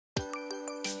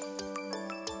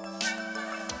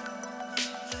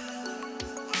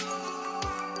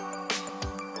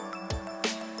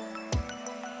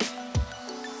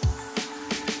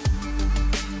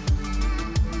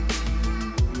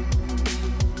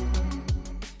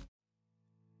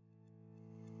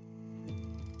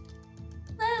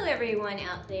everyone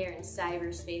out there in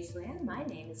cyberspace land. My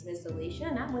name is Miss Alisha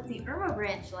and I'm with the Irmo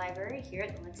Branch Library here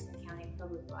at the Lexington County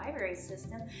Public Library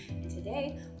System. And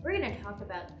today we're going to talk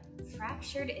about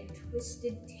fractured and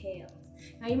twisted tales.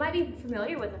 Now you might be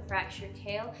familiar with a fractured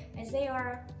tale as they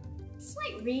are a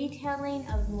slight retelling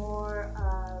of more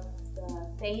of the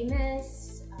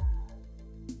famous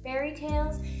fairy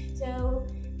tales. So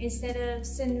instead of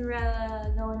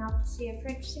Cinderella going off to see a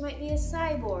prince, she might be a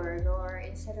cyborg, or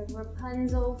instead of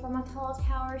Rapunzel from a tall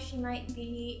tower, she might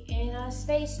be in a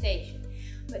space station.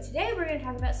 But today we're going to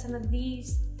talk about some of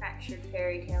these fractured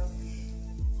fairy tales.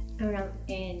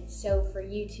 And so for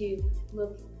you to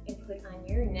look and put on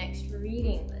your next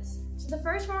reading list. So the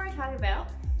first one we're going to talk about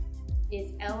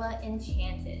is Ella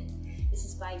Enchanted. This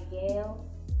is by Gail,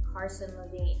 Carson,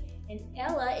 Levine. And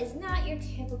Ella is not your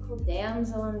typical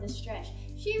damsel in distress.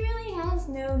 She really has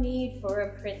no need for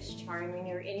a Prince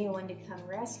Charming or anyone to come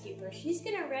rescue her. She's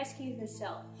going to rescue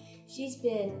herself. She's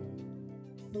been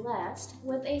blessed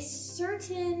with a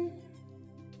certain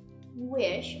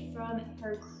wish from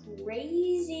her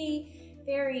crazy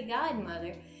fairy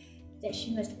godmother that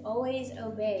she must always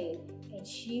obey, and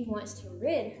she wants to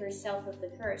rid herself of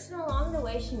the curse. And along the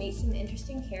way, she meets some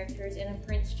interesting characters and a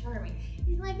Prince Charming.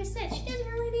 And like I said, she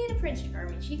doesn't really need a Prince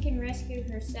Charming. She can rescue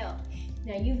herself.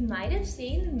 Now, you might have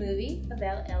seen the movie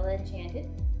about Ella Enchanted.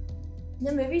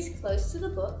 The movie's close to the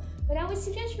book, but I would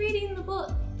suggest reading the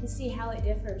book to see how it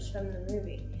differs from the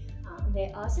movie.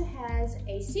 They also has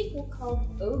a sequel called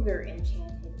Ogre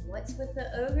Enchanted. What's with the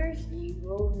ogres? You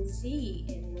will see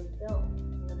in the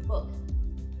film, in the book.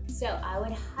 So I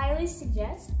would highly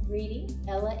suggest reading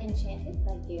Ella Enchanted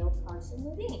by Gail, Carson,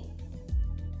 Levine.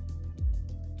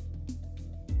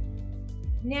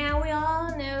 Now we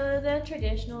all know the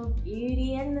traditional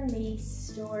Beauty and the Beast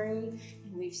story,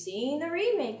 and we've seen the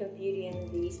remake of Beauty and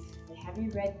the Beast, but have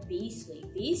you read Beastly?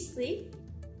 Beastly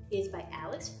is by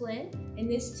Flinn,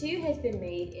 and this too has been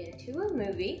made into a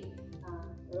movie,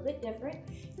 a little bit different.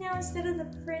 Now instead of the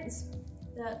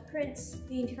prince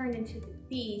being turned into the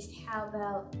beast, how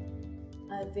about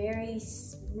a very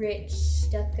rich,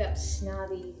 stuck-up,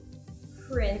 snobby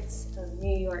prince of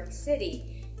New York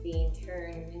City being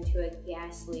turned into a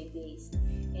ghastly beast,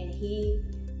 and he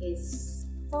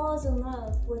falls in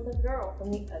love with a girl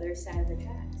from the other side of the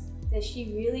tracks. Does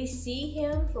she really see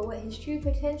him for what his true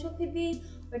potential could be,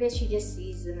 or does she just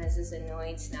see him as this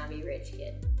annoying, snobby, rich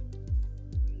kid?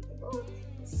 Read the book.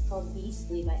 This is called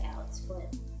Beastly by Flinn.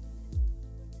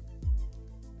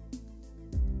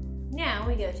 Now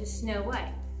we go to Snow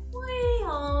White. We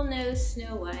all know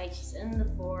Snow White. She's in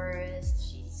the forest.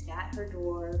 She's got her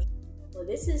dwarves. Well,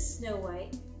 this is Snow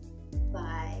White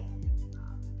by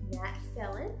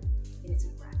Phelan, and it's a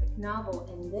graphic novel.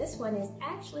 And this one is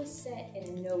actually set in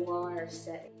a noir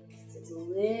setting. So it's a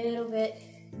little bit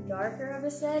darker of a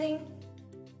setting,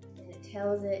 and it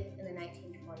tells it in the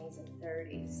 1920s and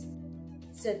 30s.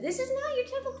 So this is not your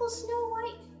typical Snow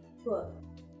White book,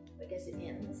 but does it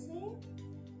end the same?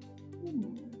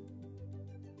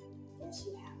 Yes,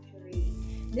 you have to read.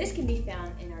 This can be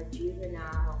found in our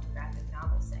juvenile graphic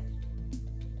novel section.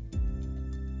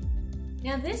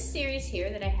 Now this series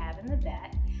here that I have in the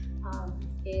back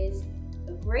is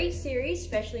a great series,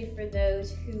 especially for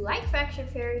those who like fractured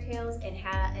fairy tales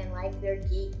and like their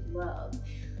geek love.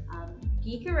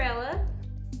 Geekerella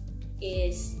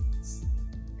is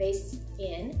based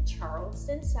in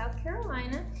Charleston, South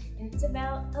Carolina, and it's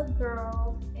about a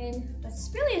girl, and it's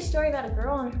really a story about a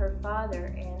girl and her father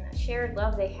and a shared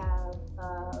love they have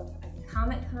of a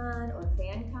Comic-Con or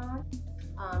Fan-Con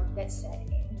that's set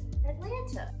in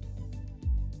Atlanta.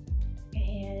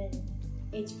 And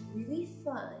it's really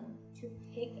fun to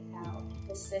pick out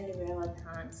the Cinderella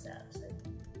concepts. Like,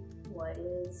 what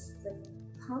is the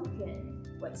pumpkin?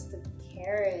 What's the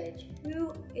carriage?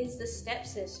 Who is the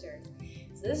stepsister?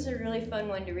 So this is a really fun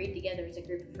one to read together as a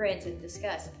group of friends and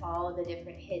discuss all the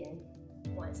different hidden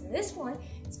ones. And this one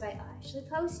is by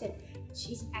Poston.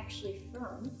 She's actually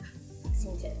from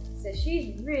Lexington. So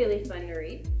she's really fun to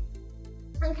read.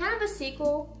 And kind of a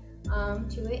sequel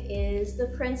to it is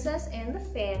The Princess and the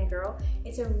Fangirl.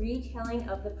 It's a retelling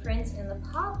of The Prince and the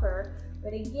Pauper,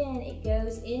 but again, it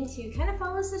goes into, kind of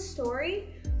follows the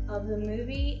story of the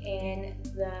movie and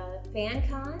the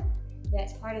Fan-Con.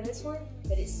 That's part of this one,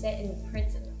 but it's set in The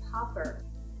Prince and the Pauper.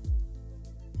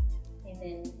 And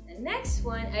then the next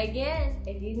one, again,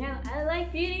 if you know, I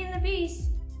like Beauty and the Beast.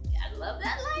 I love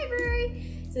that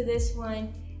library. So this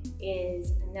one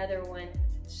is another one,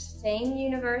 same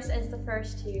universe as the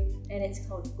first two, and it's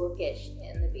called Bookish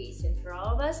and the Beast. And for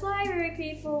all of us library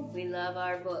people, we love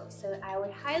our books. So I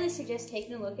would highly suggest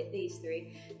taking a look at these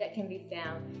three that can be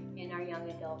found in our young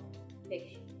adult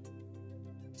fiction.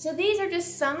 So these are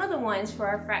just some of the ones for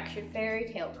our Fractured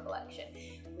Fairy Tale collection.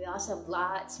 We also have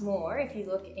lots more if you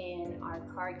look in our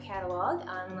card catalog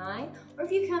online, or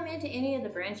if you come into any of the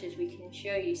branches, we can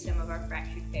show you some of our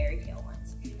Fractured Fairy Tale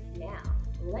ones. Now,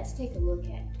 let's take a look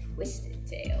at Twisted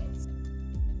Tales.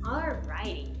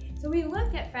 Alrighty, so we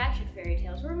looked at Fractured Fairy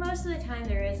Tales where most of the time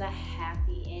there is a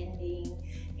happy ending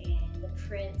and the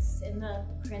prince and the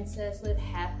princess live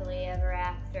happily ever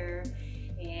after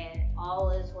and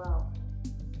all is well.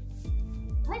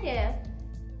 What if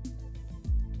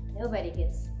nobody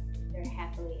gets their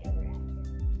happily ever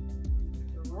after?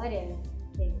 Or what if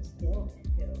things don't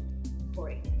go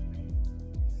according to plan?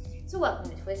 So welcome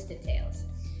to Twisted Tales.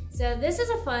 So this is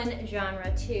a fun genre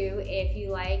too if you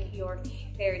like your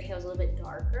fairy tales a little bit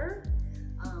darker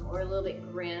or a little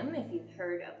bit grim. If you've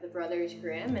heard of the Brothers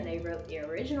Grimm and they wrote the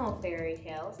original fairy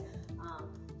tales,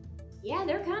 yeah,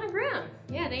 they're kind of grim.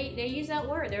 Yeah, they use that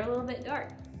word. They're a little bit dark.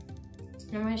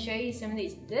 I'm going to show you some of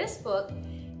these. This book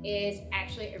is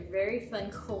actually a very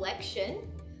fun collection.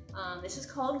 This is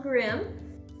called Grimm,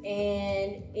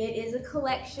 and it is a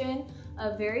collection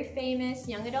of very famous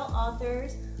young adult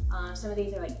authors. Some of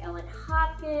these are like Ellen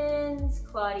Hopkins,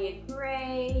 Claudia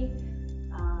Gray,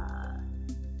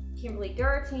 Kimberly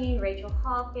Durteen, Rachel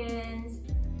Hawkins.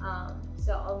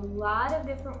 So a lot of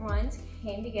different ones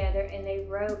came together and they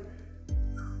wrote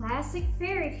classic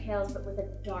fairy tales but with a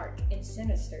dark and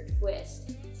sinister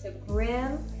twist. So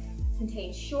Grimm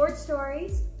contains short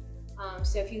stories.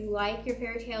 So if you like your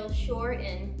fairy tales short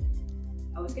and,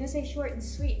 I was going to say short and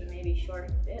sweet, but maybe short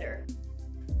and bitter.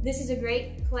 This is a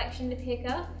great collection to pick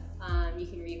up. You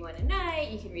can read one a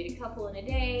night, you can read a couple in a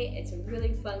day. It's a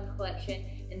really fun collection.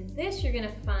 And this you're going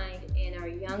to find in our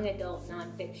young adult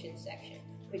nonfiction section,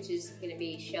 which is going to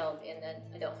be shelved in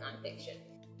the adult nonfiction.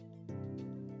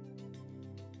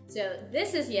 So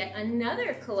this is yet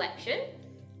another collection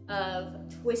of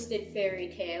twisted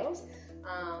fairy tales.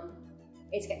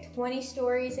 It's got 20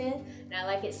 stories in, and I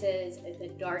like it says the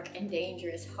dark and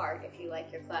dangerous heart if you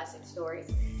like your classic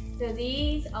stories. So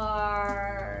these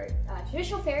are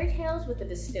traditional fairy tales with a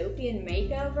dystopian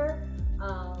makeover.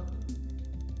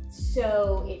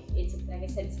 So it's like I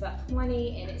said, it's about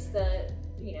 20, and it's the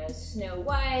Snow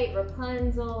White,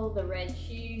 Rapunzel, the Red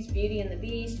Shoes, Beauty and the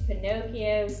Beast,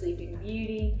 Pinocchio, Sleeping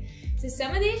Beauty. So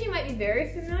some of these you might be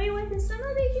very familiar with, and some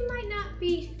of these you might not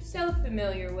be so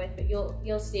familiar with, but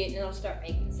you'll see it and it'll start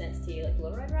making sense to you. Like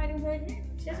Little Red Riding Hood,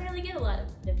 she doesn't really get a lot of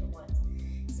different ones.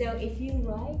 So if you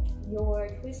like your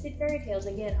twisted fairy tales,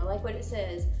 again, I like what it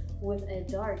says, with a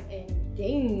dark and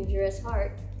dangerous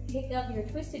heart, pick up your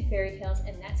twisted fairy tales,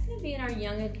 and that's going to be in our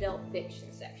young adult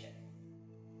fiction section.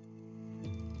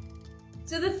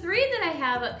 So the three that I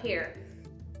have up here,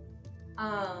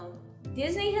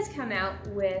 Disney has come out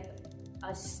with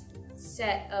a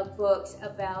set of books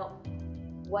about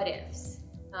what ifs.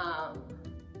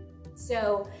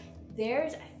 So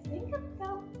there's, I think,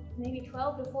 about maybe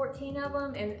 12 to 14 of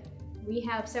them, and we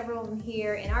have several of them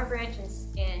here in our branch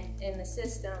and in the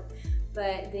system.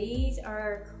 But these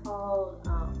are called,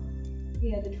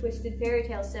 the twisted fairy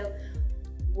tales. So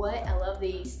I love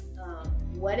these.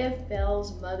 What if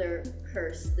Belle's mother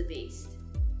cursed the beast?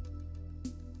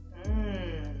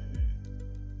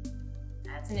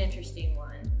 That's an interesting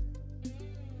one.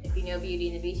 If you know Beauty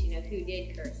and the Beast, you know who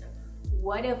did curse him.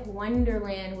 What if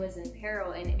Wonderland was in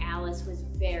peril and Alice was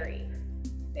very,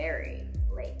 very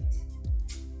late?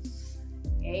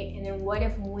 Okay, and then what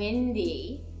if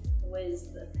Wendy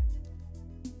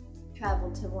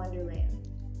traveled to Wonderland?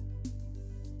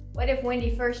 What if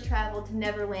Wendy first traveled to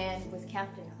Neverland with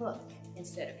Captain Hook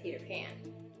instead of Peter Pan?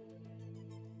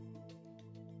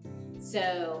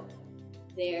 So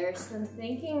there's some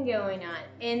thinking going on.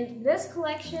 And this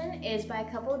collection is by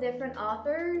a couple of different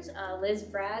authors. Liz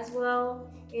Braswell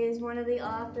is one of the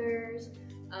authors.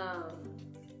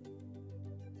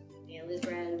 Liz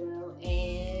Braswell,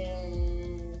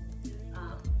 and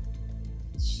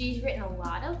she's written a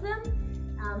lot of them.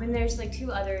 And there's like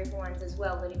 2 other ones as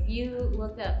well. But if you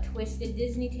look up Twisted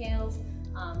Disney Tales,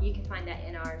 you can find that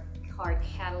in our card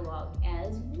catalog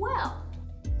as well.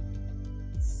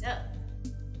 So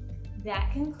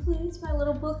that concludes my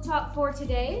little book talk for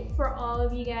today. For all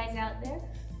of you guys out there,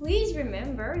 please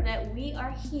remember that we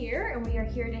are here and we are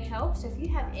here to help. So if you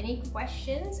have any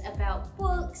questions about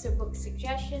books or book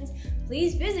suggestions,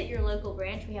 please visit your local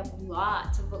branch. We have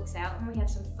lots of books out and we have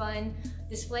some fun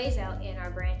displays out in our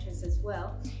branches as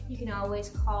well. You can always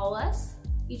call us,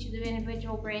 each of the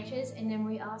individual branches, and then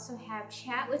we also have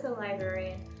Chat with a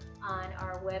Librarian on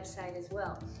our website as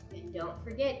well. And don't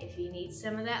forget, if you need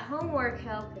some of that homework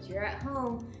help because you're at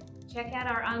home, check out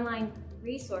our online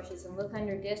resources and look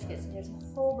under discus, and there's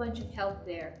a whole bunch of help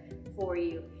there for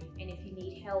you. And if you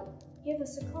need help, give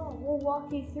us a call. We'll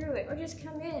walk you through it, or just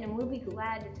come in and we'll be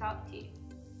glad to talk to you.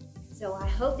 So I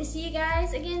hope to see you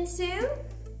guys again soon,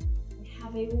 and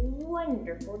have a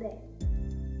wonderful day.